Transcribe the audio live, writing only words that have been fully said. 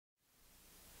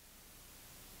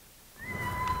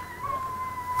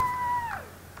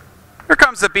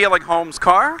comes the Beeling-Holmes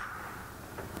car.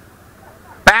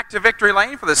 Back to victory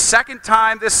lane for the second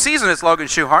time this season is Logan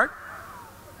Schuchart.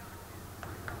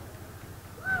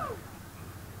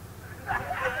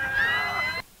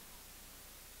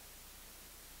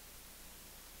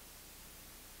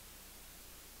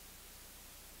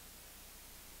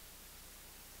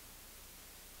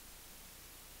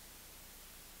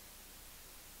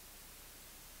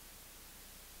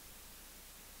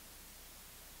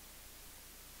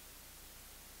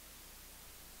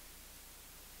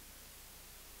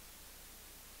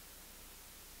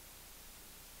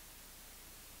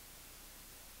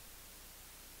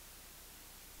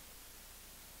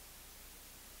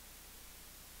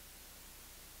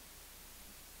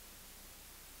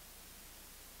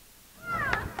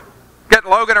 Get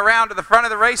Logan around to the front of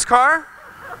the race car.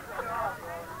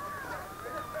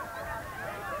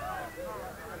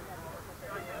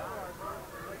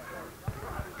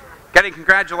 Getting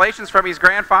congratulations from his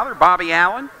grandfather, Bobby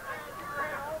Allen.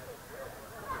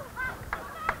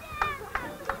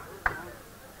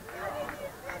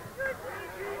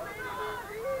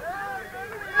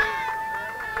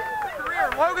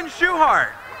 Logan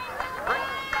Schuchart.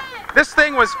 This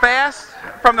thing was fast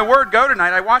from the word go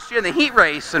tonight. I watched you in the heat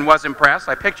race and was impressed.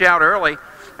 I picked you out early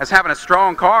as having a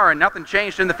strong car, and nothing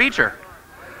changed in the feature.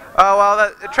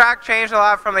 Well, the track changed a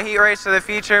lot from the heat race to the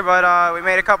feature, but we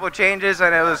made a couple of changes,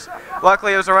 and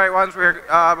luckily it was the right ones.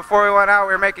 Before we went out,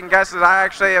 we were making guesses. When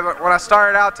I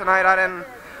started out tonight, I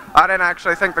didn't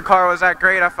actually think the car was that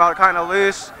great. I felt kind of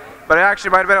loose, but it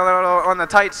actually might have been a little on the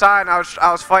tight side, and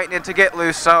I was fighting it to get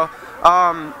loose. So.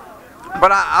 But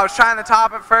I was trying to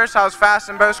top it first. I was fast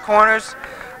in both corners.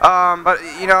 But,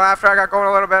 you know, after I got going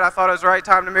a little bit, I thought it was the right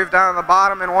time to move down to the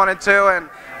bottom and wanted to, and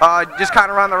just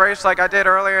kind of run the race like I did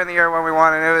earlier in the year when we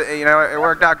won. And, it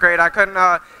worked out great. I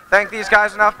couldn't thank these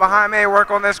guys enough behind me. They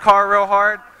work on this car real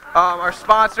hard. Our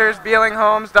sponsors,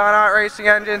 Beeling-Holmes, Donut Racing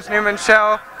Engines, Newman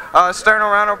Shell,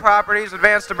 Sterno Rental Properties,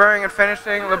 Advanced Deburring and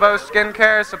Finishing, LeBeau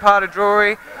Skincare, Zapata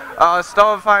Jewelry,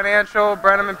 Stoll Financial,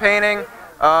 Brenneman Painting,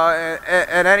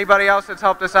 and anybody else that's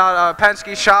helped us out.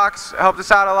 Penske Shocks helped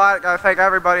us out a lot. Gotta thank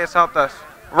everybody that's helped us.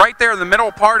 Right there in the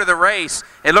middle part of the race,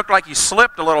 it looked like you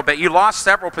slipped a little bit. You lost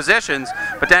several positions,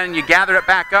 but then you gathered it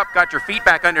back up, got your feet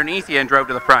back underneath you, and drove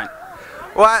to the front.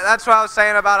 Well, that's what I was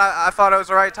saying about I thought it was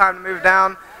the right time to move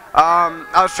down.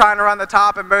 I was trying to run the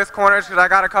top in both corners because I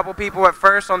got a couple people at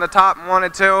first on the top and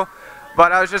wanted to.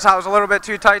 But I was a little bit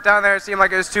too tight down there. It seemed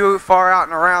like it was too far out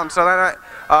and around. So then,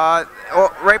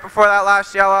 right before that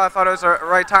last yellow, I thought it was the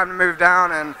right time to move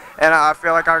down, and I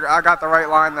feel like I got the right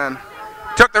line then.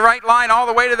 Took the right line all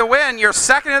the way to the win. You're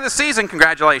second of the season.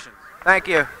 Congratulations. Thank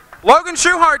you. Logan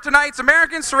Schuchart, tonight's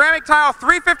American Ceramic Tile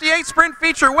 358 Sprint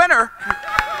Feature winner.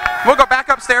 We'll go back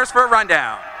upstairs for a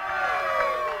rundown.